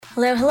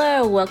Hello,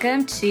 hello.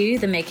 Welcome to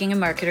the Making a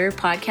Marketer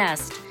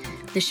podcast,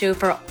 the show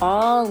for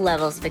all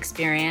levels of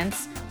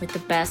experience with the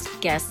best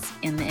guests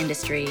in the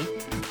industry.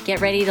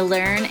 Get ready to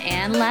learn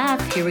and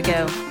laugh. Here we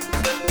go.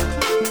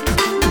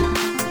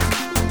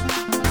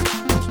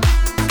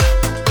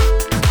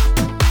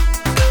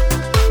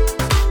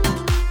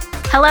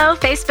 Hello,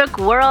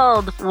 Facebook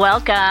world.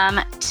 Welcome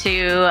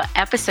to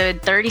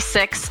episode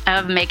 36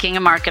 of Making a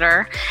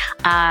Marketer.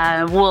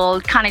 We'll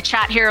kind of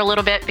chat here a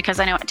little bit because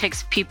I know it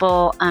takes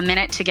people a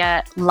minute to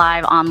get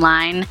live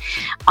online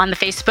on the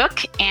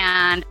Facebook.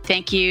 And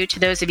thank you to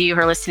those of you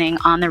who are listening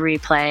on the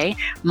replay.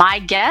 My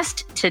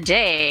guest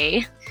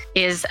today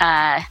is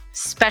a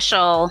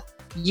special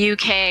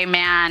UK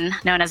man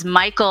known as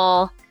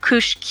Michael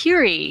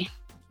Kushkiri.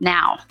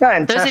 Now,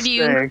 Fantastic. Those of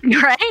you,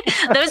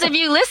 right? Those of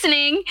you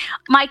listening,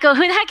 Michael,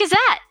 who the heck is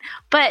that?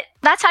 But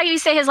that's how you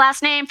say his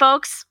last name,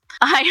 folks.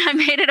 I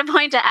made it a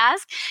point to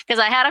ask because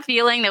I had a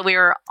feeling that we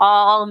were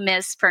all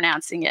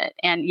mispronouncing it.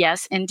 And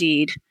yes,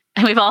 indeed,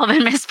 we've all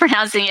been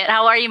mispronouncing it.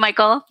 How are you,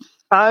 Michael?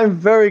 I'm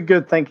very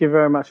good. Thank you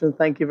very much. And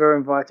thank you for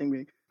inviting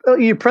me.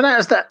 You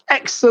pronounced that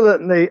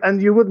excellently.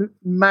 And you wouldn't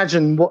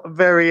imagine what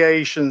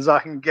variations I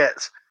can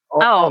get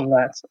on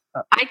that.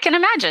 I can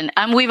imagine.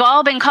 We've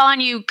all been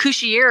calling you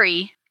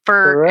Kushkiri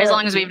for Correct. as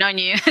long as we've known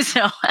you.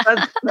 So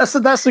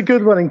that's a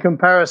good one in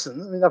comparison.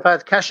 I mean, I've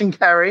had cash and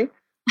carry.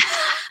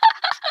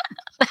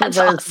 That's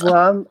awesome.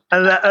 One,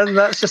 and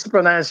that's just the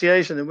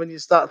pronunciation. And when you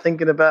start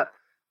thinking about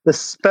the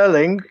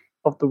spelling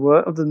of the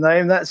word of the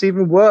name, that's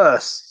even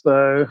worse.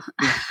 So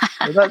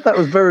that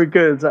was very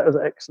good. That was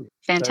excellent.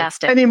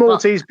 Fantastic. So any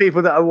Maltese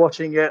people that are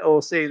watching it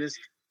or seeing this,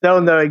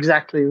 they'll know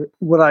exactly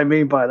what I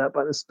mean by that,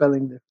 by the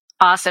spelling difference.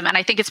 Awesome. And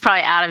I think it's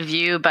probably out of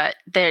view, but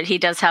he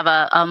does have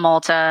a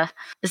Malta.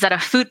 Is that a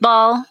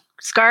football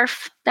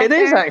scarf? It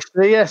is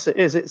actually. Yes, it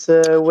is. It's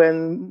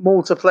when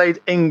Malta played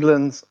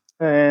England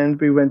and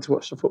we went to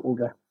watch the football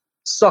game.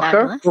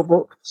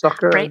 Football,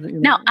 soccer. Right.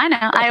 No, I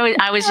know.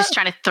 I was just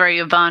trying to throw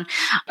you a bone.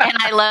 And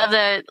I love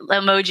the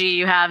emoji.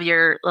 You have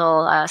your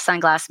little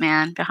sunglass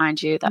man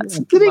behind you. That's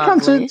Did he come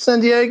to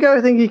San Diego?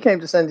 I think he came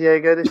to San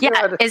Diego this year.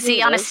 Yeah. Is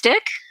he on a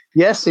stick?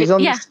 Yes, he's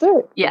on the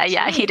stick.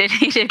 Yeah, he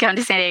did come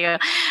to San Diego.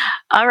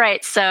 All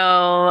right,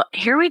 so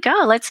here we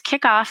go. Let's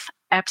kick off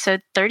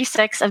episode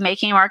 36 of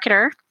Making a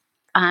Marketer.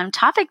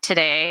 Topic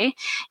today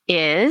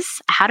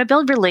is how to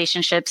build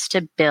relationships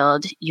to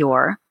build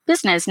your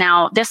business.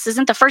 Now, this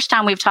isn't the first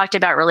time we've talked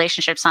about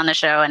relationships on the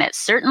show, and it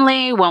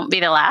certainly won't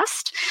be the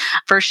last.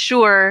 For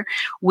sure,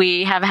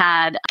 we have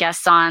had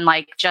guests on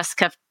like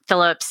Jessica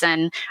Phillips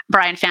and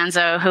Brian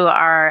Fanzo, who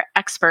are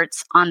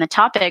experts on the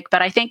topic.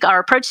 But I think our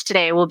approach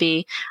today will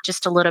be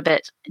just a little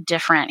bit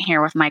different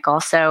here with Michael.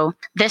 So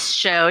this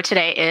show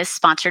today is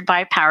sponsored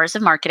by Powers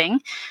of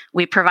Marketing.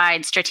 We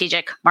provide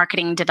strategic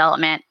marketing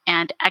development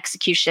and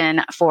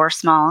execution for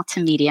small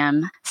to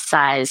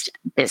medium-sized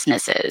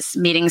businesses.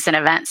 Meetings and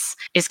events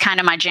is kind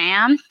of my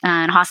jam,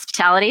 and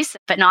hospitality,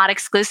 but not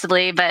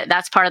exclusively. But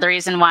that's part of the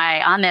reason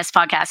why on this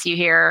podcast you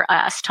hear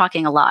us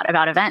talking a lot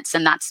about events,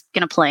 and that's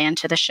going to play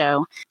into the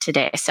show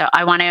today. So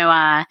I want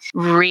to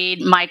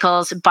read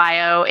Michael's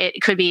bio.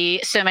 It could be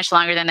so much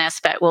longer than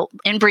this, but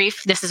in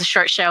brief, this is a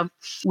short show.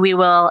 We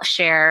will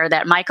share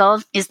that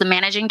Michael is the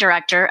managing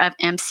director of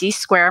MC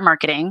Square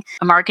Marketing,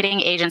 a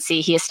marketing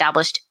agency he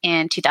established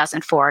in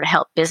 2004 to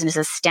help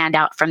businesses stand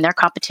out from their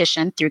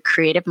competition through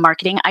creative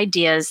marketing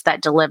ideas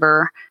that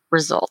deliver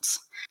results.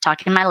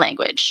 Talking my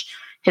language.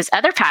 His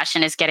other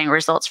passion is getting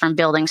results from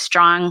building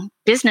strong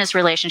business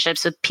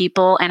relationships with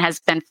people and has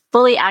been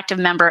fully active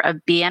member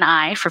of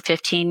BNI for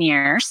 15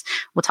 years.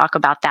 We'll talk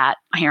about that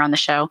here on the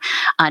show.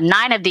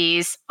 9 of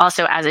these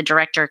also as a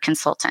director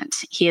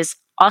consultant. He is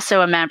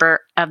also a member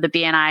of the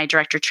BNI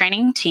director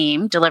training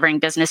team, delivering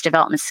business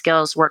development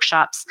skills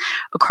workshops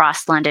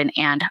across London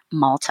and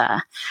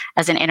Malta.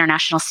 As an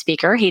international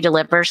speaker, he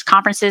delivers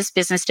conferences,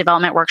 business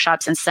development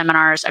workshops, and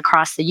seminars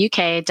across the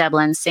UK,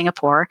 Dublin,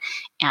 Singapore,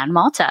 and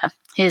Malta.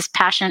 His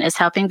passion is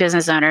helping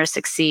business owners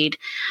succeed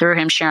through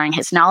him sharing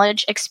his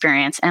knowledge,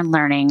 experience, and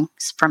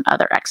learnings from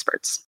other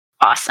experts.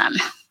 Awesome.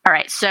 All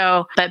right.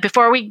 But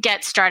before we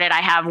get started,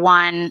 I have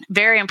one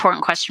very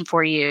important question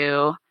for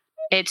you.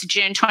 It's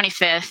June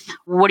 25th.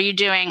 What are you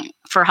doing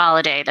for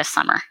holiday this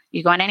summer?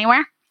 You going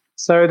anywhere?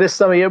 So this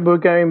summer, we're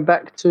going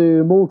back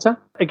to Malta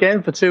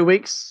again for 2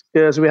 weeks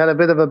because we had a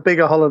bit of a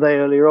bigger holiday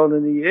earlier on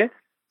in the year.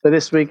 So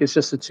this week is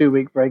just a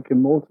 2-week break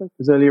in Malta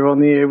because earlier on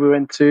in the year we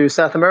went to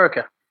South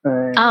America.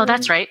 Oh,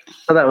 that's right.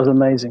 So that was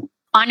amazing.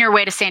 On your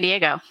way to San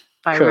Diego, if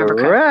I remember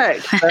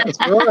correctly. Correct. That's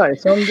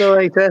right. On the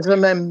way to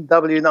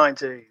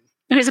SMMW19.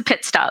 It was a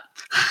pit stop.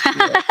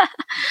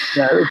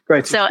 Yeah, it was a great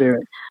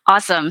experience.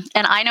 Awesome.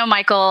 And I know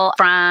Michael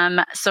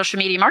from social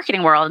media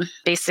marketing world,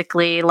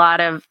 basically a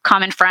lot of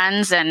common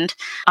friends and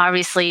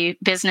obviously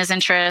business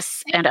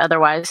interests and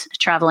otherwise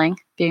traveling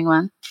being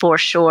one for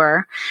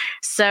sure.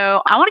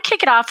 So I want to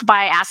kick it off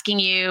by asking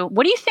you,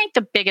 what do you think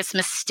the biggest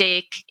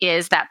mistake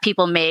is that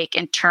people make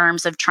in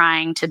terms of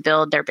trying to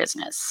build their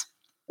business?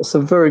 That's a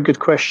very good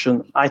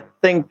question. I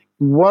think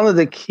one of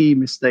the key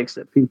mistakes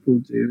that people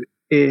do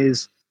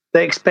is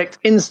They expect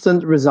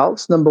instant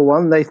results, number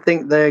one. They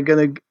think they're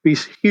going to be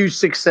huge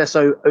success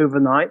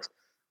overnight.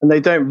 And they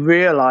don't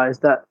realize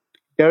that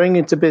going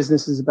into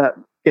business is about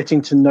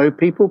getting to know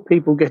people,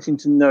 people getting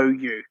to know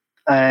you.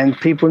 And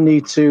people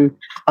need to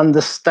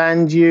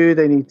understand you.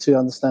 They need to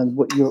understand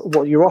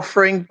what you're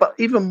offering. But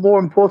even more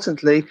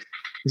importantly,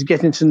 is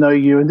getting to know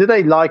you. And do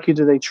they like you?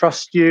 Do they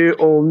trust you?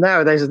 Or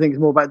nowadays, I think it's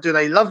more about do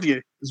they love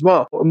you as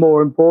well, or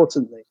more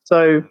importantly.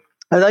 So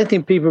I don't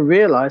think people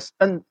realize,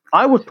 and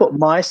I would put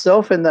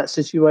myself in that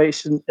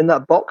situation, in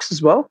that box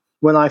as well.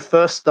 When I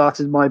first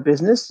started my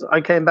business,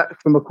 I came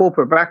back from a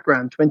corporate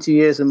background, 20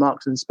 years in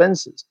Marks and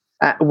Spencer's,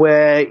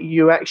 where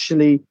you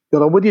actually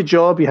got on with your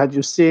job, you had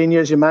your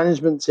seniors, your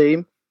management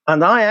team.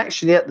 And I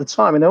actually, at the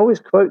time, and I always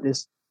quote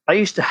this, I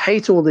used to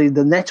hate all the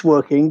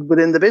networking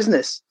within the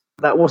business.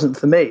 That wasn't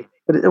for me.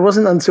 But it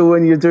wasn't until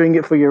when you're doing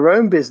it for your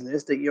own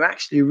business that you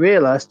actually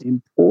realize the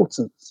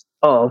importance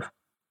of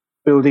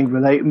building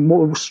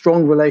more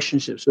strong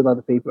relationships with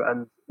other people.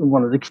 And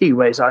one of the key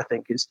ways, I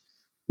think, is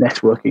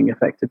networking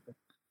effectively.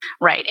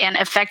 Right. And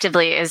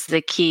effectively is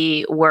the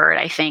key word,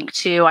 I think,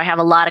 too. I have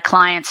a lot of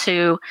clients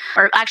who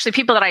are actually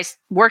people that I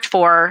worked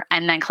for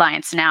and then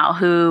clients now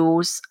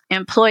whose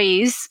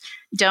employees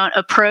don't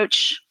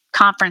approach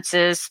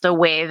conferences the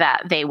way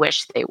that they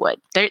wish they would.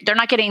 They're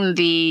not getting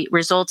the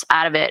results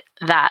out of it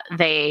that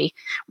they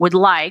would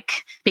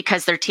like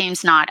because their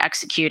team's not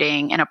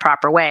executing in a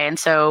proper way. And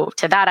so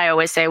to that, I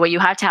always say, well, you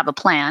have to have a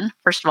plan,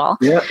 first of all.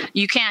 Yeah.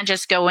 You can't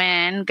just go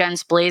in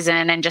guns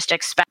blazing and just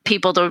expect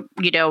people to,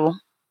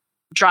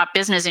 drop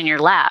business in your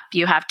lap.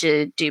 You have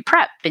to do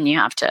prep and you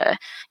have to,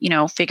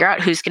 figure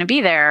out who's going to be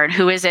there and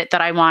who is it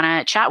that I want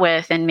to chat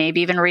with and maybe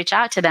even reach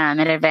out to them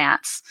in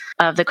advance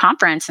of the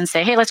conference and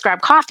say, hey, let's grab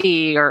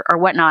coffee or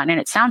whatnot. And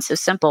it sounds so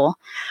simple.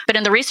 But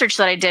in the research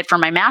that I did for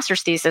my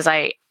master's thesis,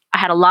 I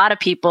had a lot of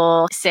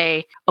people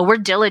say, oh, we're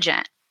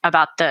diligent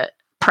about the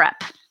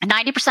prep.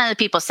 90% of the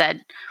people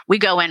said we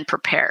go in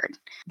prepared,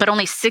 but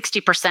only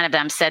 60% of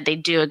them said they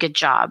do a good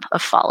job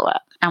of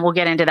follow-up. And we'll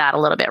get into that a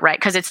little bit, right?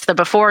 Because it's the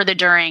before, the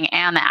during,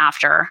 and the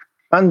after.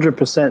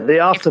 100%. The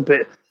after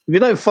bit. If you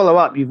don't follow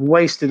up, you've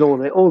wasted all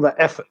that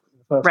effort.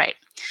 Right.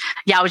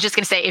 Yeah, I was just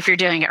going to say if you're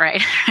doing it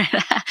right.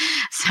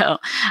 So, all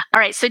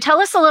right. So tell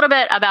us a little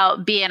bit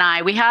about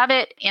BNI. We have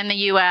it in the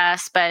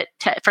US, but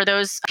for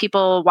those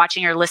people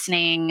watching or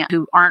listening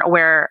who aren't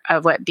aware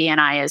of what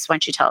BNI is, why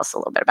don't you tell us a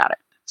little bit about it?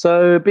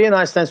 So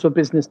BNI stands for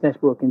Business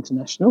Network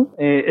International.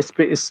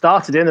 It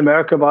started in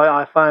America by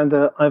our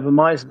founder, Ivor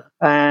Meisner,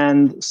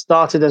 and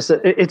started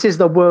it is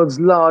the world's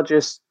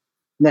largest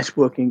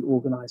networking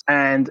organization.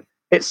 And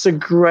it's a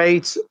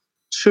great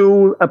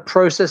tool, a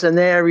process, an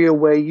area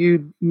where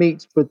you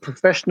meet with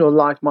professional,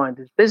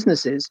 like-minded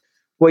businesses,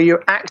 where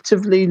you're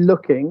actively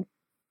looking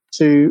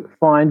to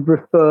find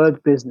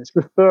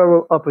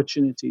referral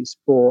opportunities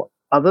for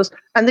others.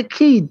 And the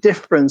key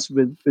difference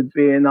with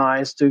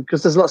BNI is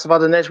because there's lots of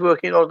other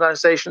networking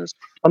organizations.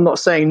 I'm not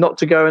saying not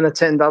to go and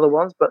attend other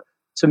ones, but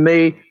to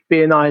me,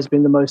 BNI has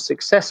been the most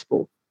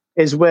successful,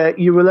 is where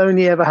you will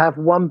only ever have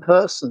one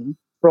person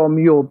from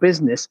your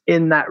business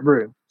in that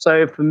room.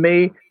 So for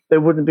me, there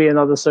wouldn't be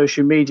another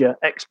social media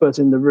expert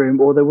in the room,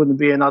 or there wouldn't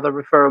be another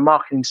referral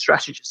marketing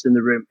strategist in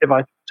the room if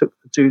I took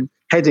the two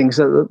headings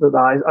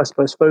that I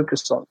suppose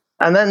focused on.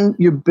 And then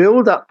you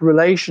build up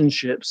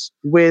relationships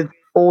with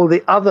all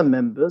the other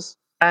members,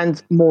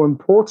 and more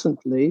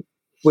importantly,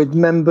 with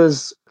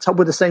members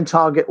with the same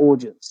target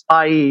audience,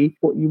 i.e.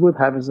 what you would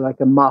have is like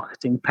a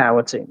marketing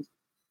power team.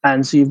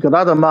 And so you've got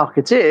other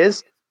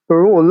marketeers who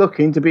are all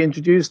looking to be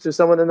introduced to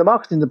someone in the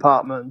marketing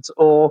department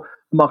or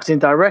marketing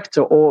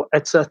director or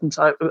a certain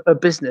type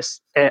of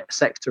business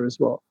sector as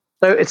well.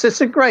 So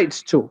it's a great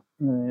tool.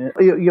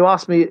 You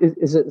asked me,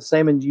 is it the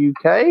same in the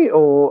UK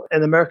or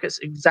in America? It's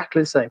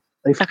exactly the same.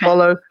 They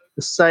follow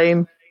the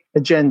same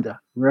agenda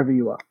wherever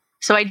you are.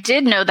 So I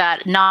did know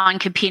that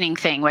non-competing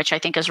thing, which I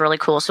think is really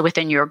cool. So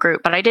within your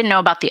group, but I didn't know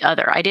about the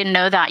other. I didn't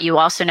know that you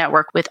also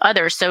network with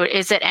others. So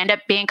is it end up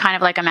being kind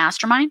of like a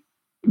mastermind?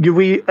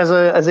 We, as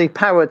a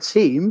power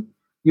team,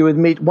 you would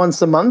meet once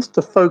a month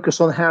to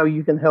focus on how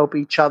you can help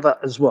each other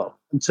as well.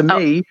 And to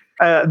me,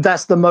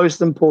 that's the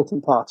most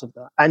important part of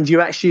that. And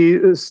you actually,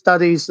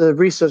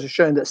 research has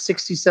shown that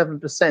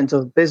 67%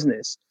 of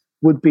business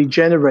would be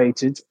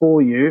generated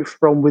for you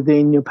from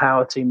within your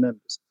power team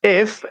members.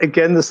 If,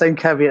 again, the same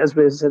caveat as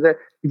we said there,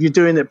 if you're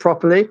doing it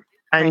properly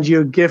and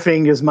you're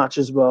giving as much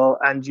as well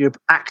and you're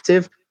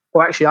active,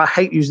 or actually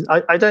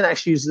I don't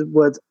actually use the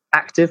word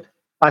active.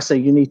 I say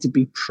you need to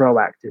be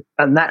proactive.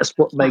 And that's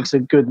what makes a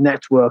good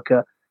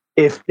networker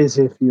if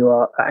you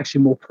are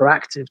actually more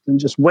proactive than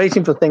just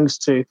waiting for things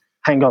to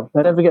hang on.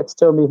 Don't forget to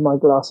tell me if my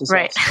glasses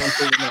right.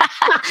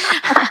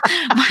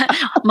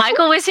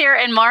 Michael was here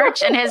in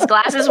March and his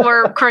glasses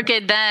were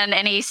crooked then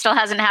and he still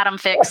hasn't had them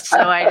fixed. So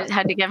I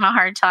had to give him a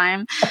hard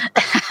time.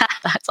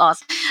 That's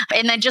awesome.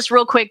 And then just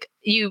real quick,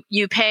 you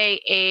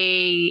pay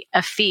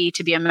a fee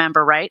to be a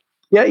member, right?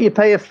 Yeah, you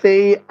pay a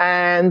fee.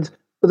 And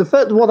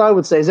what I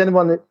would say is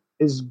anyone that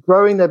is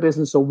growing their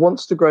business or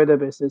wants to grow their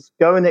business,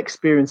 go and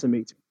experience a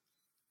meeting.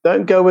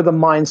 Don't go with the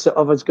mindset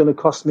of it's going to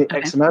cost me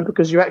X Okay. amount,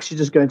 because you're actually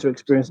just going to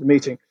experience the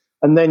meeting.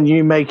 And then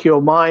you make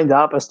your mind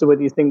up as to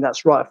whether you think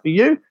that's right for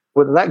you,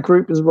 whether that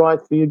group is right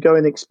for you. Go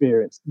and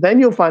experience. Then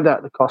you'll find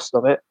out the cost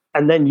of it,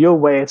 and then you'll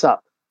weigh it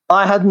up.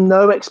 I had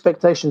no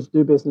expectations to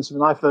do business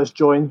when I first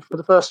joined for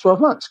the first 12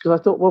 months, because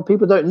I thought, well,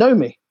 people don't know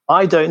me.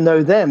 I don't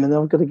know them, and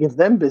I'm going to give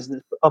them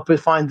business,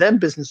 find them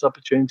business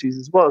opportunities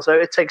as well. So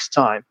it takes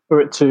time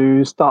for it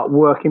to start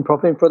working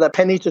properly, and for that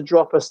penny to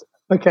drop us.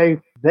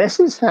 Okay, this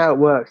is how it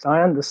works.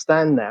 I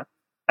understand now.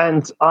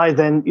 And I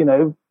then,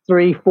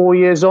 3-4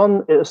 years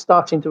on, it was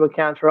starting to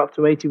account for up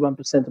to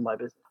 81% of my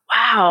business.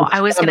 Wow.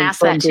 I was going to Coming ask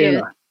that from too.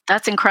 BNI.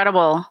 That's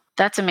incredible.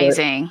 That's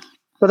amazing.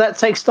 But that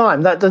takes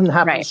time. That doesn't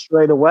happen Right.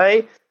 straight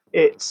away.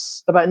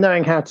 It's about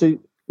knowing how to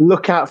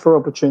look out for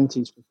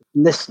opportunities,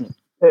 listening.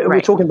 We're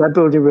Right. talking about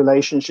building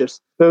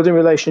relationships. Building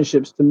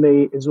relationships to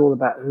me is all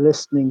about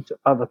listening to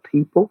other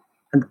people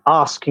and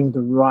asking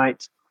the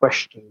right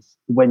questions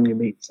when you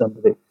meet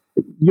somebody.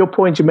 Your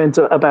point you meant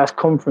about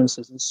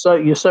conferences, and so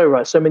you're so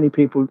right. So many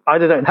people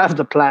either don't have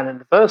the plan in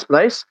the first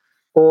place,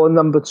 or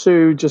number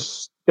two,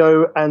 just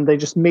go and they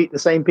just meet the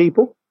same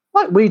people,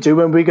 like we do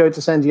when we go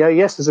to San Diego.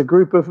 Yes, there's a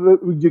group of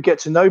you get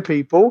to know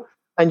people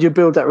and you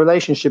build that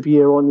relationship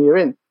year on year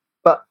in.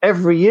 But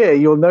every year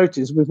you'll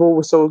notice we've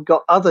also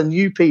got other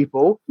new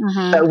people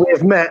that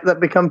we've met that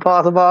become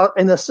part of our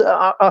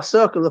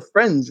circle of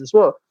friends as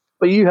well.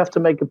 But you have to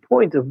make a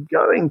point of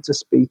going to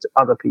speak to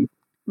other people.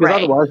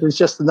 Because otherwise it's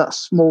just in that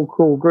small,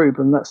 cool group,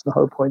 and that's the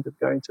whole point of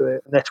going to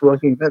a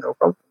networking event or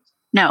conference.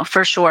 No,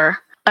 for sure.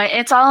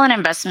 It's all an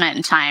investment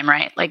in time,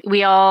 right? Like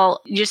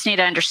you just need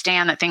to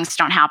understand that things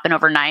don't happen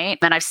overnight.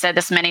 And I've said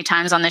this many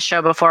times on this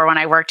show before when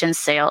I worked in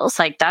sales.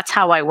 Like that's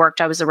how I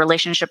worked. I was a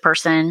relationship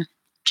person,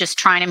 just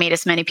trying to meet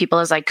as many people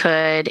as I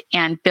could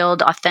and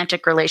build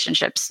authentic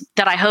relationships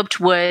that I hoped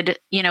would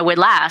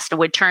last,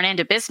 would turn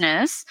into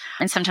business.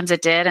 And sometimes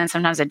it did, and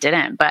sometimes it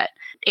didn't. But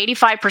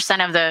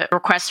 85% of the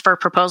requests for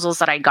proposals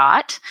that I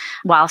got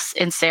whilst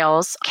in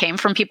sales came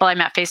from people I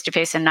met face to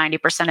face, and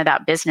 90% of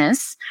that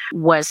business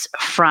was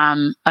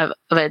from a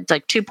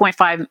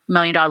 $2.5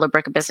 million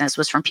book of business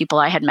was from people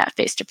I had met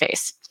face to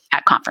face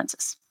at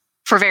conferences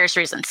for various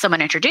reasons.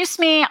 Someone introduced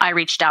me. I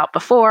reached out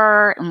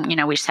before, and,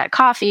 we just had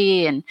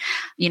coffee, and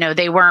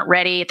they weren't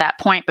ready at that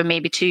point, but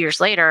maybe 2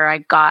 years later, I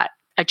got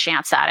a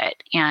chance at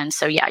it. And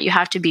so, yeah, you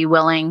have to be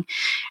willing.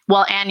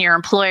 Well, and your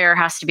employer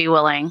has to be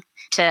willing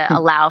to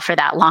allow for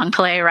that long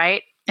play,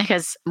 right?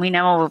 Because we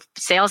know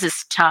sales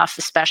is tough,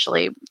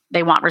 especially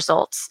they want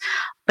results,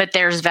 but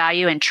there's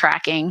value in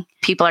tracking.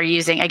 People are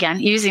using their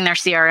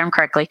CRM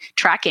correctly,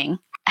 tracking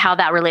how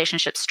that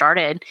relationship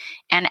started,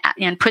 and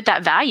put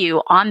that value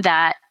on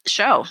that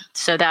show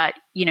so that,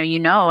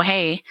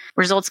 hey,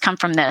 results come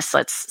from this.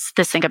 Let's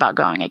think about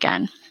going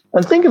again.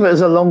 And think of it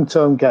as a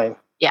long-term game.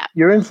 Yeah.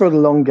 You're in for the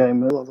long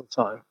game a lot of the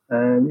time.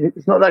 And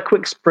it's not that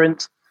quick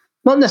sprint.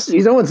 Not necessarily,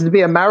 you don't want it to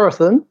be a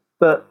marathon,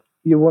 but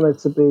you want it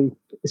to be,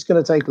 it's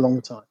going to take a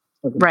long time.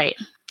 Right,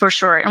 for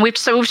sure. And we've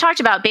talked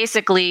about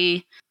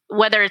basically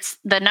whether it's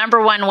the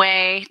number one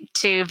way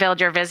to build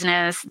your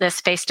business,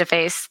 this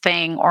face-to-face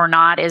thing or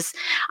not is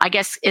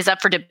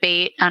up for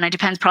debate. And it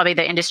depends probably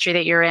the industry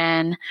that you're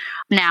in.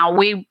 Now,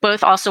 we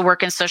both also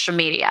work in social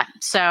media.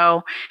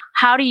 So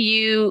how do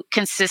you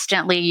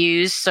consistently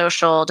use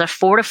social to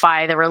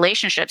fortify the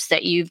relationships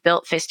that you've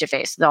built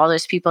face-to-face with all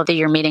those people that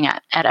you're meeting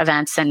at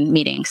events and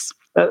meetings?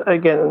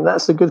 Again,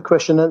 that's a good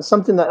question. And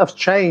something that has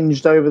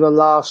changed over the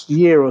last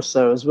year or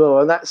so as well.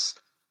 And that's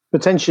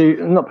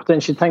not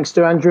potentially, thanks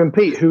to Andrew and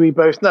Pete, who we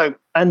both know.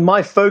 And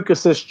my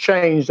focus has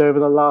changed over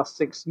the last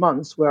 6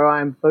 months, where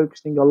I am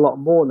focusing a lot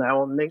more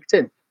now on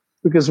LinkedIn.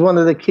 Because one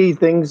of the key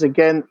things,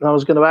 again, and I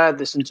was going to add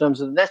this in terms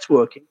of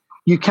networking,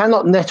 you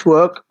cannot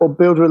network or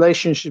build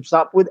relationships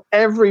up with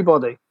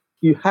everybody.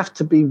 You have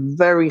to be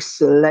very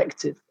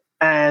selective.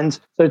 And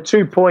so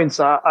 2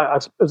 points I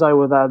suppose I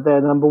would add there.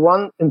 Number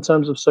one, in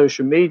terms of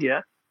social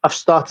media, I've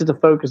started to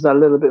focus that a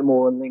little bit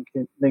more on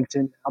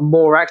LinkedIn. I'm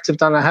more active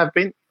than I have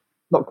been.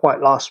 Not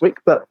quite last week,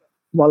 but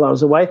while I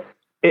was away.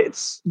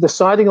 It's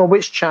deciding on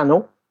which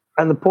channel.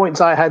 And the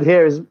points I had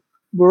here is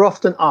we're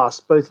often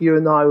asked, both you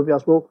and I will be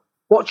asked, well,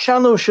 what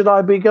channel should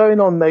I be going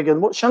on, Megan?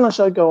 What channel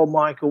should I go on,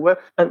 Michael?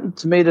 And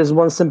to me, there's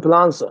one simple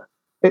answer.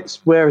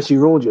 It's where is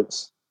your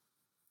audience?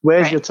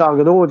 Where's your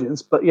target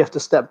audience? But you have to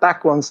step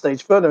back one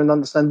stage further and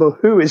understand, well,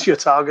 who is your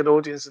target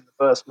audience in the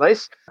first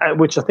place?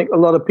 Which I think a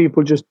lot of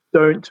people just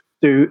don't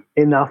do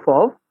enough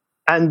of.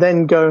 And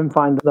then go and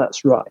find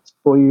that's right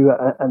for you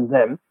and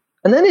them.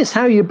 And then it's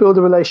how you build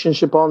a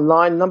relationship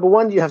online. Number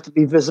one, you have to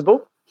be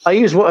visible. I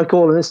use what I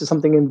call, and this is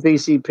something in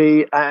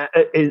VCP,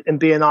 in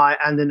BNI,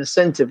 and in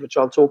Ascentive, which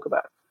I'll talk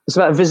about. It's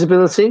about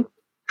visibility,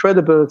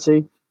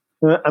 credibility,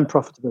 and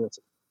profitability.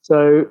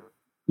 So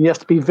you have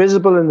to be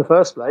visible in the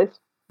first place.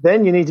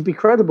 Then you need to be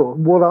credible.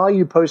 What are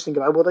you posting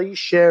about? What are you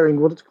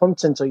sharing? What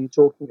content are you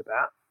talking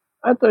about?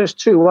 Add those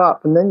two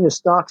up, and then you're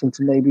starting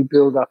to maybe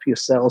build up your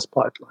sales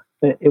pipeline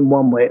in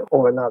one way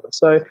or another.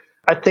 So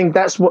I think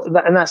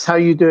that's how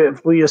you do it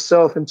for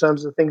yourself in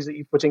terms of things that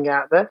you're putting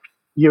out there.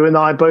 you and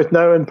I both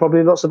know, and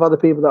probably lots of other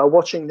people that are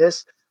watching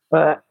this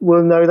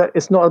will know that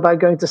it's not about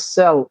going to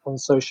sell on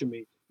social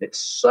media. It's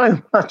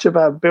so much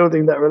about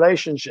building that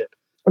relationship.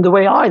 And the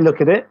way I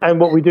look at it, and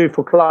what we do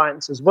for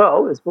clients as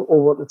well,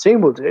 or what the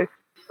team will do,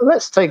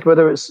 let's take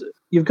whether it's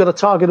you've got a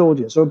target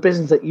audience or a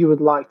business that you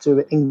would like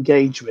to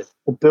engage with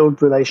or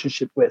build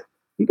relationship with.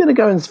 You're going to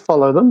go and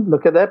follow them,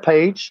 look at their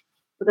page,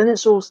 but then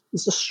it's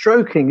a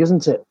stroking,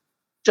 isn't it?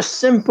 Just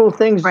simple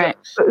things, right?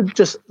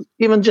 Just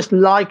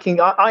liking.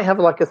 I have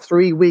like a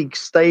 3-week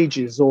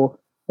stages or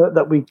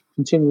that we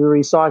continue to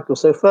recycle.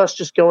 So first,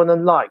 just go in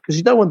and like, because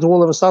you don't want to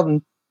all of a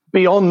sudden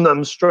be on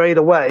them straight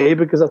away,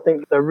 because I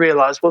think they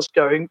realize what's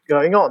going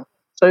on.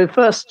 So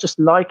first, just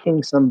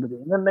liking somebody,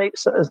 and then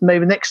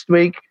maybe next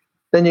week,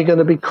 then you're going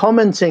to be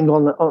commenting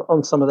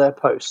on some of their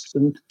posts.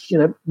 And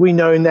we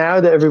know now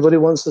that everybody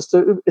wants us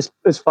to.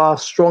 It's far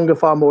stronger,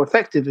 far more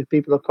effective if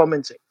people are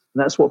commenting,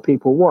 and that's what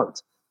people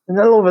want. And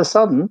then all of a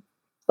sudden,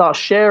 start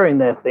sharing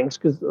their things,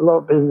 because a lot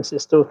of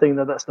businesses still think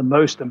that that's the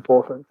most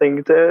important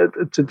thing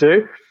to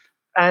do,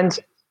 and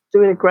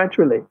do it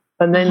gradually.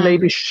 And then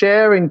maybe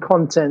sharing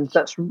content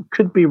that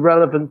could be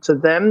relevant to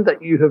them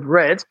that you have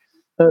read,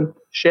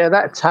 share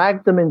that,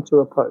 tag them into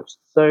a post.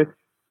 So,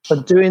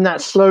 but doing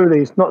that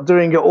slowly, not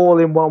doing it all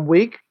in 1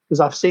 week,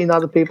 because I've seen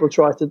other people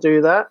try to do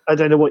that. I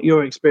don't know what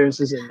your experience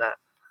is in that.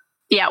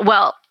 Yeah,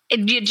 well,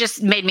 you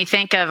just made me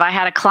think of, I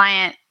had a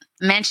client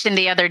mention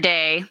the other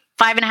day,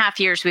 5.5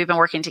 years we've been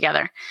working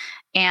together.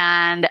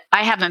 And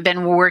I haven't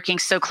been working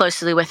so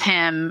closely with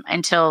him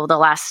until the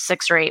last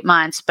 6 or 8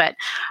 months, but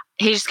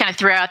he just kind of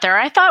threw out there,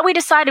 I thought we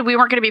decided we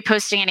weren't going to be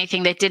posting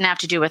anything that didn't have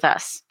to do with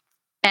us.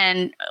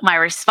 And my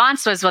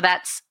response was, well, I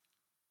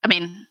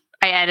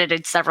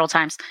edited several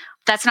times.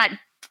 That's not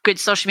good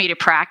social media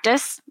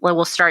practice. Well,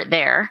 we'll start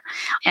there.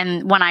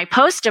 And when I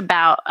post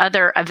about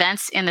other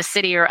events in the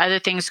city or other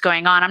things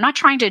going on, I'm not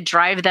trying to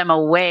drive them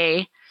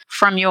away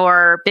from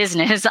your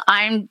business.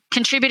 I'm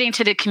contributing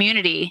to the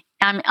community.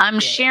 I'm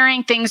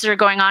sharing things that are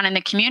going on in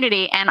the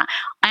community. And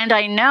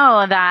I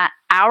know that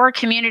our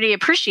community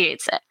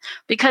appreciates it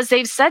because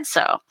they've said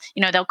so.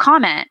 They'll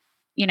comment,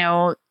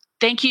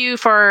 thank you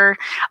for,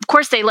 of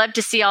course, they love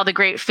to see all the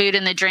great food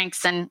and the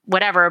drinks and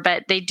whatever,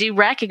 but they do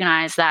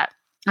recognize that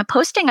I'm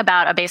posting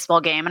about a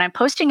baseball game and I'm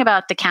posting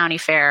about the county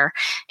fair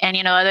and,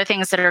 other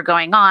things that are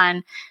going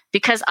on,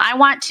 because I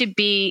want to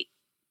be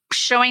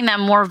showing them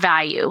more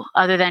value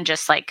other than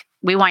just like,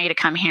 we want you to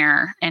come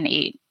here and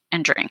eat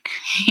and drink,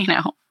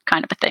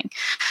 kind of a thing.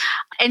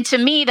 And to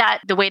me, that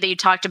the way that you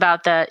talked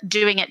about the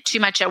doing it too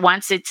much at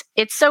once, it's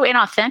so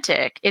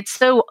inauthentic.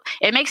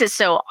 It makes it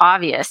so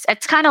obvious.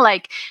 It's kind of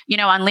like,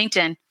 on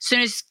LinkedIn, as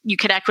soon as you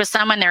connect with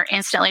someone, they're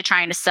instantly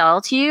trying to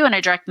sell to you in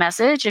a direct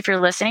message. If you're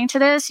listening to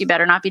this, you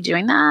better not be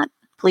doing that.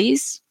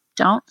 Please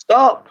don't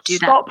Stop it.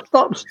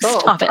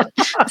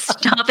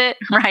 Stop it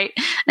right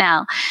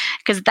now,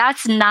 because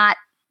that's not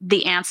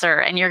the answer.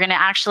 And you're going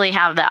to actually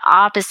have the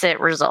opposite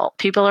result.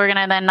 People are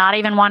going to then not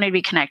even want to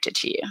be connected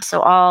to you. So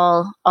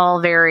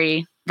all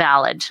very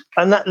valid.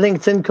 And that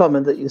LinkedIn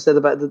comment that you said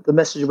about the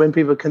message when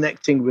people are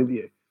connecting with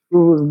you,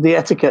 the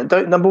etiquette.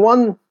 Number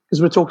one,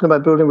 because we're talking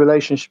about building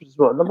relationships as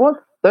well. Number one,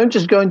 don't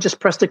just go and just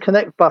press the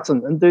connect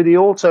button and do the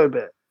auto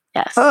bit.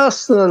 Yes.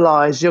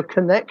 Personalize your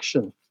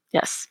connection.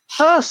 Yes.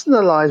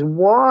 Personalize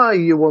why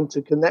you want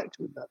to connect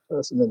with that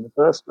person in the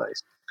first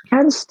place. You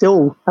can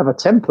still have a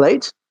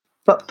template,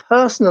 but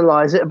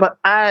personalize it, but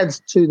add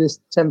to this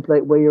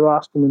template where you're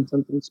asking them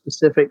something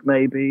specific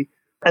maybe.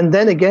 And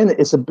then again,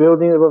 it's a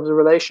building of the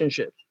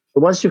relationship.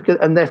 But once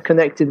and they've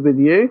connected with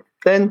you,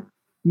 then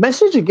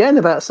message again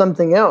about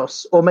something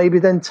else, or maybe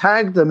then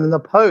tag them in a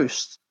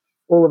post.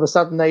 All of a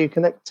sudden now you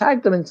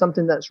tag them in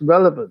something that's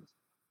relevant.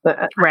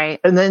 Right.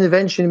 And then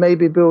eventually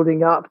maybe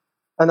building up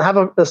and have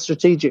a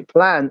strategic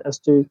plan as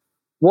to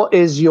what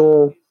is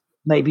your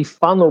maybe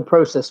funnel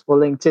process for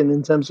LinkedIn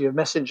in terms of your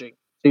messaging.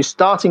 So you're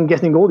starting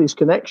getting all these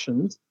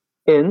connections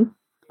in,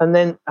 and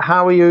then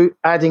how are you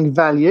adding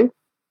value?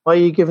 Are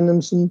you giving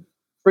them some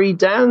free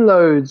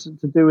downloads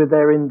to do with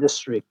their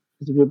industry?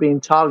 Because if you're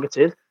being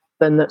targeted,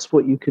 then that's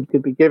what you could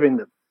be giving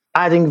them.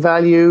 Adding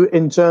value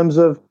in terms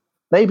of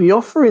maybe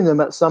offering them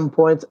at some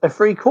point a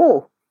free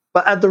call,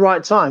 but at the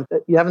right time.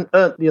 You haven't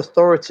earned the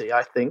authority,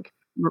 I think,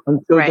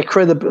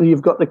 until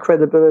you've got the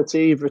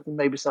credibility. You've written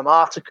maybe some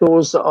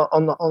articles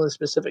on a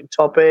specific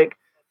topic.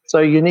 So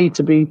you need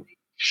to be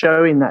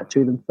showing that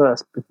to them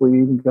first before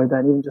you even go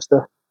down, even just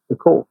the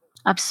call.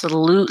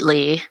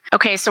 Absolutely.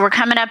 Okay, so we're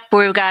coming up.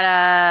 We've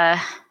got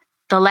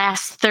the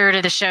last third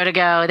of the show to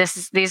go.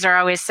 These are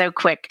always so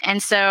quick.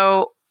 And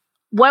so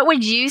what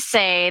would you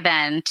say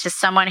then to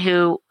someone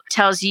who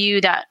tells you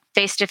that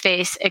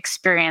face-to-face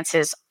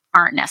experiences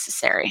aren't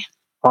necessary?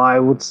 I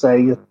would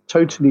say you're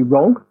totally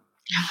wrong.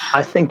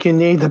 I think you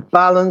need a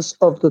balance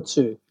of the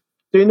two.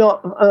 Do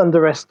not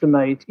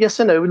underestimate. Yes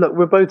and no. Look,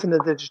 we're both in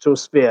the digital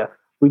sphere.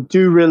 We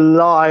do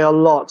rely a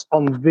lot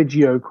on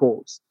video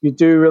calls. You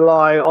do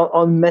rely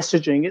on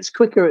messaging. It's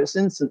quicker, it's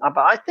instant. But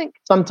I think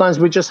sometimes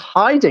we're just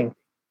hiding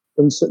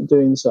from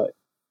doing so.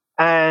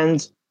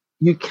 And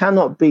you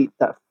cannot beat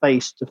that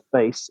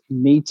face-to-face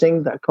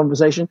meeting, that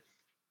conversation.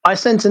 I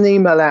sent an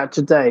email out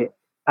today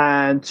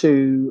and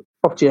to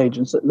property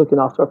agents that looking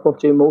after a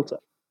property in Malta.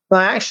 And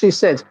I actually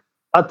said,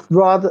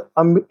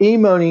 I'm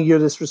emailing you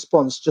this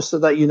response just so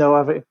that you know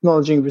I'm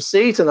acknowledging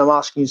receipt and I'm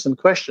asking you some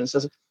questions.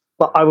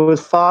 But I would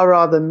far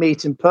rather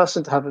meet in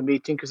person to have a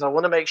meeting because I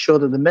want to make sure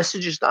that the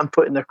messages that I'm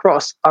putting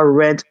across are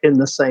read in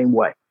the same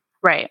way.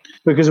 Right.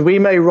 Because we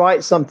may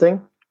write something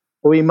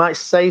or we might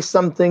say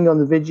something on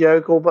the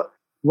video call, but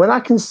when I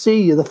can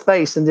see the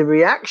face and the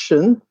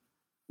reaction,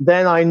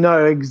 then I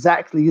know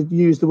exactly. You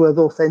used the word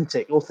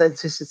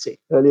authenticity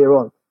earlier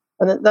on.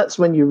 And that's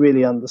when you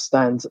really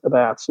understand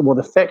about what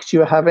effects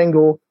you're having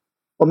or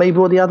maybe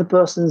what the other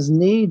person's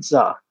needs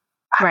are,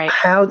 right.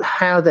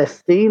 how they're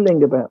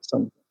feeling about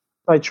something.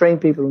 I train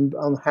people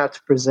on how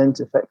to present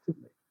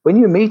effectively. When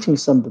you're meeting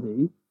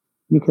somebody,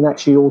 you can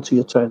actually alter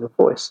your tone of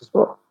voice as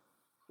well.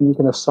 And you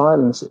can have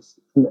silences.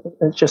 And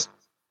it's just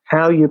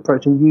how you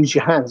approach and use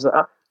your hands.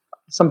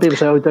 Some people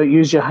say, don't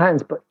use your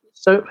hands, but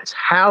so it's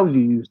how you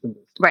use them.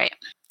 Right.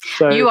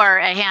 So, you are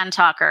a hand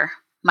talker,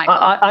 Michael.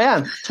 I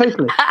am,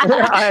 totally.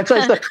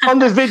 On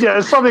this video,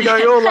 it's probably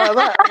going all like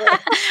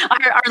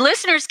that. Our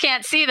listeners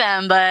can't see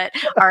them, but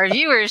our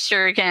viewers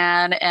sure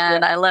can,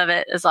 and I love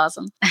it. It's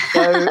awesome.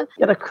 So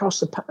get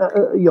across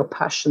your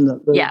passion a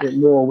little bit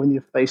more when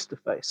you're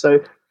face-to-face. So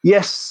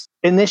yes,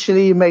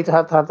 initially you may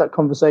have to have that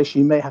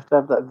conversation. You may have to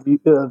have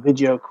that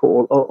video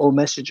call or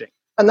messaging.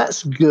 And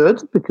that's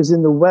good because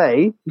in the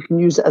way you can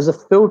use it as a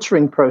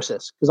filtering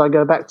process. Because I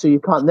go back to you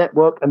can't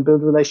network and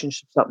build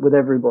relationships up with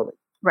everybody.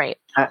 Right.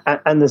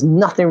 And there's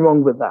nothing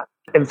wrong with that.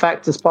 In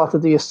fact, as part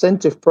of the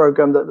incentive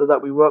program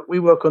that we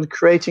work on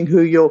creating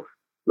who you're,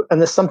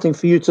 and there's something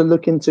for you to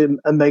look into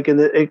and make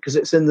it because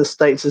it's in the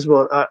States as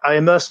well. I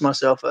immersed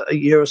myself a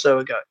year or so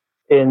ago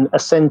in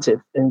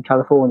Ascentive in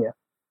California.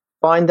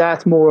 Find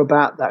out more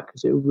about that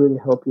because it will really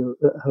help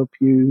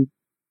you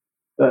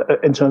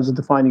in terms of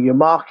defining your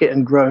market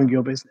and growing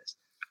your business.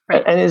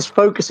 Right. And it's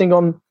focusing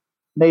on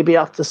maybe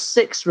up to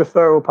 6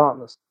 referral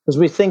partners because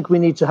we think we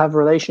need to have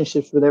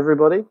relationships with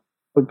everybody,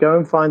 but go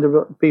and find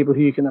the people who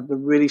you can have the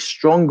really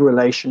strong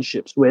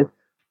relationships with.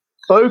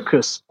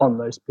 Focus on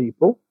those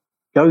people.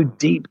 Go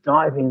deep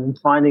diving and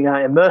finding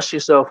out, immerse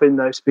yourself in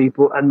those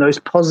people and those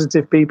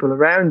positive people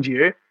around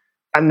you.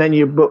 And then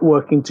you're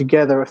working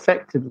together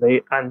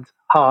effectively and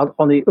hard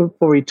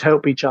for you to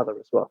help each other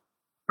as well.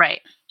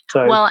 Right.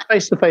 So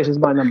face-to-face is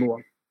my number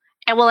one.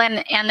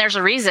 And there's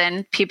a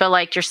reason people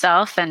like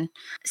yourself and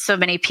so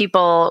many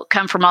people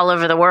come from all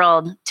over the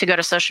world to go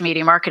to social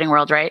media marketing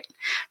world, right?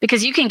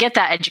 Because you can get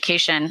that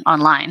education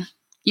online.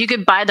 You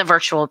could buy the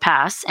virtual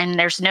pass and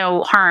there's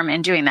no harm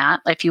in doing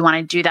that if you want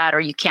to do that or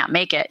you can't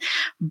make it.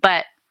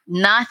 But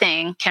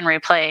nothing can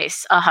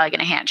replace a hug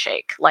and a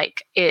handshake.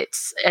 Like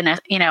it's a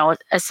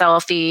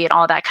selfie and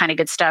all that kind of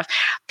good stuff.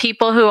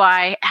 People who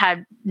I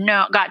had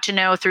got to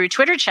know through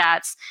Twitter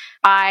chats,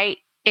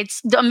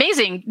 it's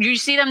amazing. You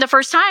see them the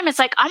first time, it's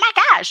like, oh my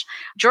gosh,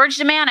 George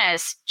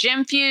Demanis,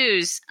 Jim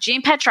Fuse,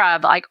 Gene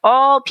Petrov, like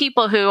all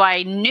people who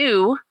I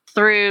knew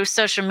through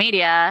social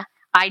media,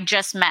 I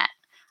just met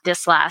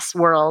this last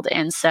world.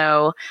 And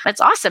so that's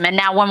awesome. And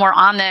now when we're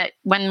on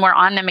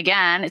them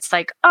again, it's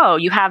like, oh,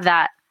 you have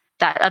that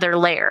other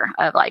layer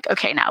of like,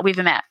 okay, now we've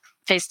met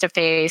face to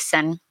face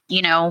and,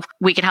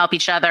 we can help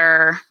each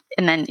other.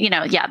 And then,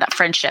 that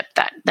friendship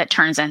that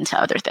turns into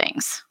other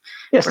things.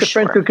 Yes, the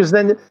friendship, because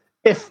then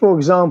if, for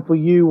example,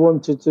 you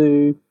wanted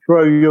to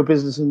grow your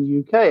business in the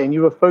UK and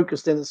you were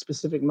focused in a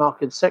specific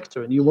market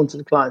sector and you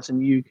wanted clients in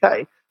the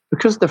UK,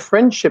 because the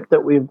friendship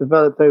that we've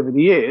developed over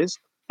the years,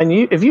 and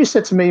if you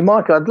said to me,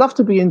 Michael, I'd love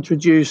to be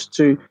introduced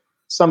to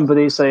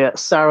somebody, say, at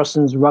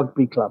Saracens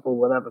Rugby Club or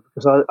whatever,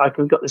 because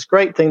I've got this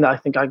great thing that I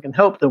think I can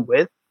help them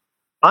with,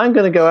 I'm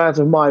going to go out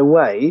of my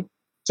way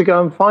to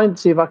go and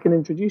see if I can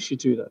introduce you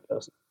to that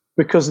person.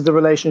 Because of the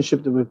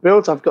relationship that we've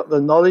built, I've got the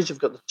knowledge, I've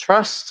got the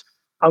trust,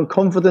 I'm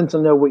confident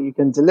to know what you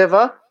can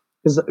deliver.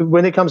 Because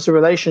when it comes to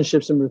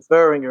relationships and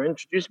referring or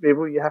introducing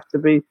people,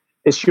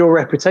 it's your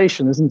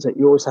reputation, isn't it?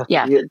 You always have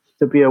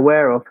to be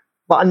aware of.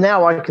 But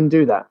now I can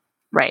do that.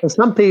 Right. And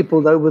some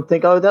people, though, would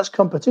think, oh, that's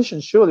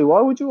competition, surely.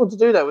 Why would you want to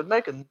do that with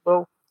Megan?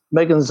 Well,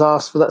 Megan's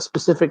asked for that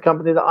specific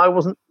company that I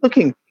wasn't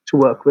looking to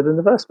work with in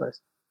the first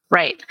place.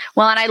 Right.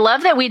 Well, and I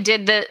love that we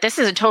did this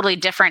is a totally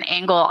different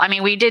angle. I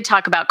mean, we did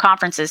talk about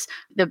conferences,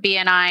 the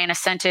BNI and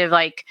Ascentive,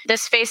 like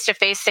this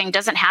face-to-face thing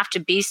doesn't have to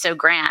be so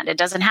grand. It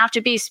doesn't have to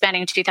be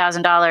spending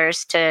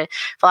 $2,000 to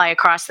fly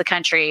across the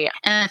country.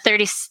 And the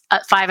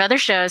 35 other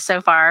shows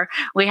so far,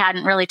 we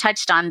hadn't really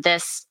touched on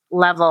this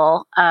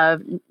level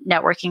of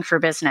networking for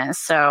business.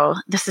 So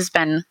this has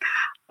been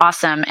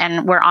awesome.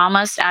 And we're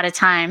almost out of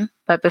time.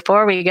 But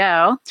before we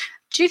go,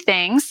 2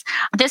 things.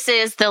 This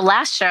is the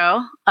last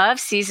show of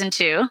season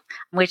 2,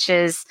 which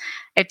is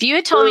If you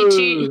had told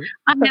me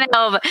I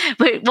know,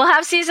 but we'll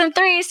have season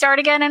 3 start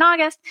again in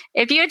August.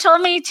 If you had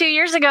told me 2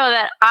 years ago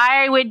that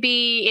I would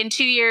be in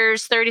 2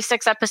 years,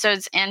 36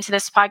 episodes into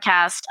this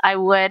podcast, I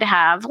would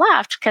have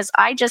laughed because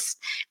I just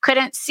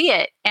couldn't see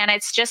it. And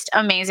it's just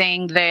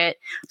amazing the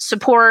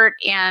support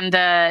and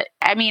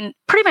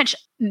pretty much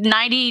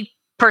 90%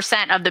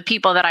 of the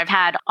people that I've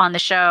had on the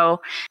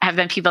show have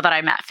been people that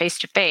I met face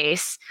to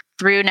face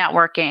through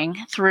networking,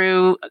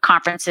 through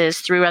conferences,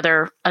 through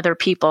other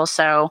people.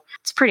 So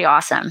it's pretty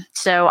awesome.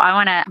 So I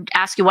want to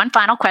ask you one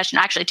final question.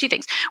 Actually, 2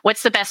 things.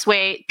 What's the best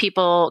way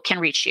people can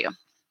reach you?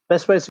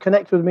 Best way is to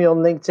connect with me on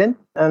LinkedIn,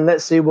 and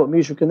let's see what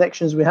mutual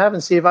connections we have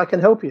and see if I can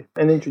help you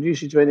and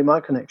introduce you to any of my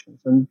connections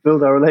and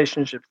build our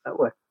relationships that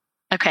way.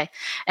 Okay.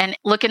 And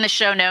look in the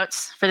show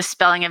notes for the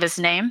spelling of his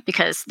name,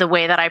 because the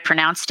way that I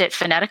pronounced it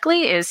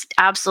phonetically is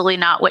absolutely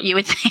not what you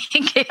would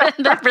think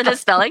for the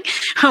spelling.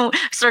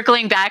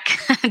 Circling back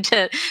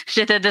to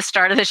the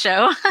start of the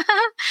show.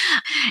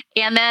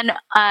 And then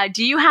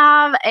do you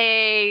have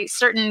a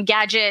certain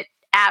gadget,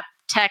 app,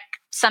 tech,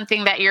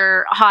 something that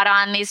you're hot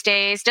on these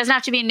days? Doesn't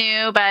have to be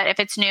new, but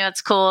if it's new,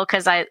 it's cool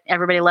because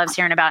everybody loves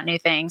hearing about new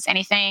things.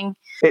 Anything?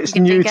 It's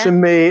new to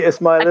me. It's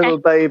my little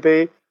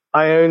baby.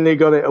 I only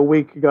got it a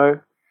week ago.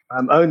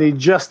 I'm only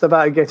just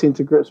about getting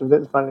to grips with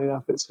it. Funnily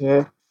enough, it's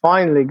here.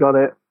 Finally got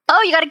it. Oh,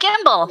 you got a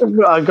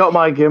gimbal. I got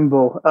my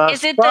gimbal.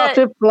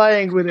 Started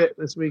playing with it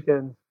this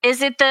weekend.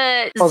 Is it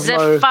the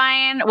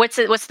Zipfine?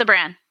 What's the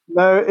brand?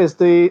 No, it's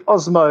the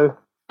Osmo.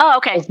 Oh,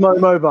 okay. Osmo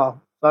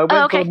Mobile. So I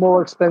went for a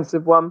more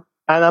expensive one,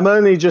 and I'm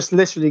only just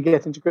literally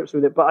getting to grips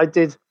with it. But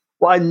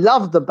what I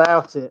loved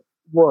about it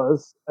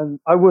was,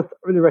 and I would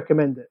really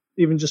recommend it,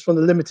 even just from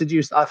the limited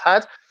use I've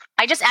had.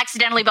 I just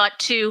accidentally bought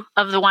 2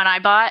 of the one I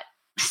bought.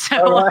 So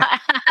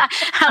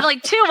I'm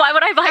like, 2? Why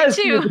would I buy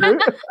 2?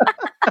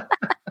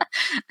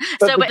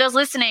 But those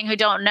listening who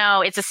don't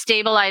know, it's a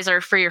stabilizer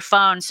for your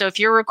phone. So if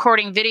you're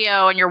recording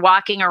video and you're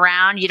walking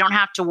around, you don't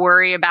have to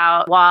worry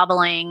about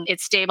wobbling. It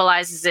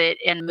stabilizes it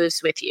and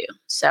moves with you.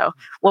 So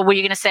what were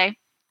you going to say?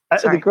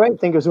 The great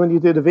thing is when you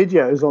do the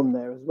videos on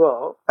there as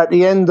well, at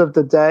the end of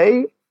the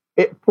day,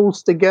 it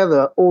pulls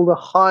together all the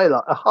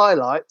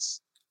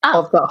highlights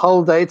of that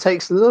whole day,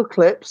 takes little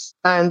clips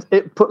and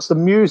it puts the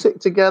music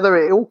together.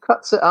 It all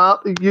cuts it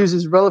up. It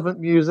uses relevant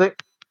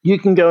music. You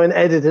can go and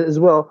edit it as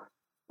well.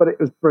 But it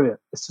was brilliant.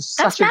 It's just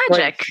such a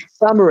great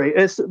summary.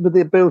 It's with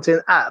the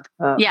built-in app.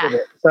 With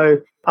it. So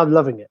I'm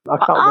loving it. I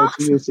can't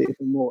wait to use it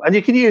even more. And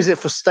you can use it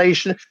for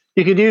station.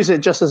 You can use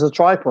it just as a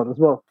tripod as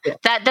well. Yeah.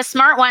 That the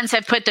smart ones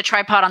have put the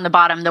tripod on the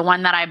bottom. The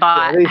one that I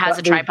bought has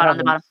a tripod on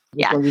the bottom.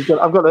 Yeah,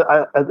 I've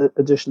got an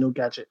additional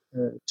gadget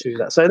to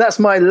that. So that's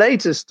my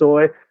latest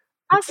toy.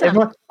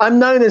 Awesome. I'm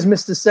known as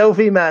Mr.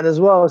 Selfie Man as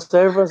well. So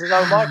everyone says,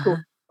 "Oh, Michael."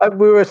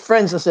 We were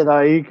friends. I said,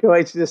 "Oh, you can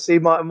wait to see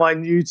my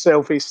new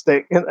selfie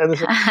stick." And I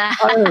said,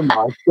 "Oh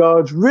my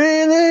God,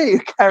 really?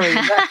 You're carrying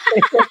that?"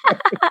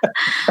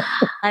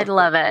 I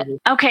love it.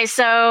 Okay,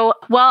 so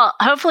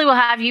hopefully we'll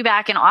have you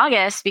back in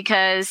August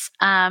because,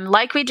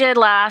 like we did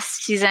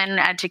last season,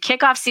 to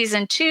kick off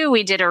season 2,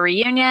 we did a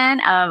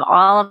reunion of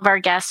all of our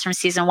guests from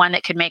season 1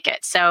 that could make it.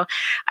 So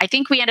I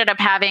think we ended up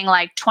having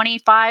like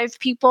 25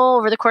 people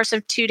over the course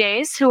of 2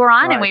 days who were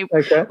on, and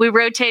we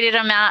rotated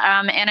them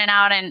out, in and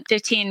out in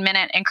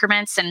 15-minute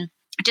increments, and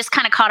just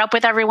kind of caught up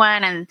with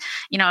everyone and,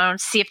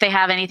 see if they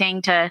have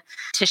anything to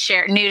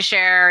share, new to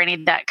share, or any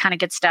of that kind of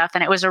good stuff.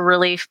 And it was a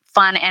really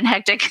fun and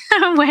hectic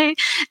way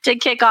to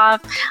kick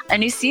off a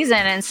new season.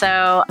 And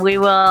so we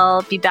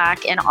will be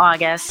back in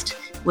August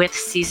with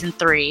season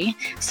 3.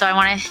 So I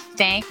want to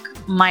thank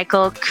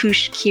Michael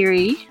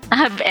Kushkiri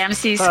of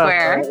MC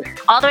Square,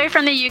 all the way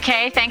from the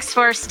UK. Thanks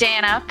for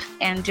staying up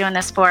and doing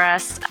this for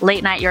us,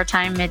 late night your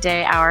time,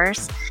 midday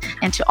hours.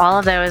 And to all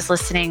of those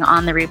listening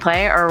on the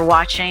replay or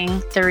watching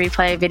the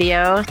replay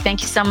video,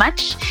 thank you so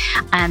much.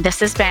 And this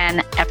has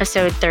been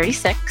episode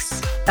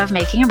 36 of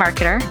Making a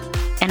Marketer,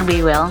 and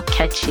we will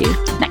catch you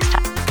next time.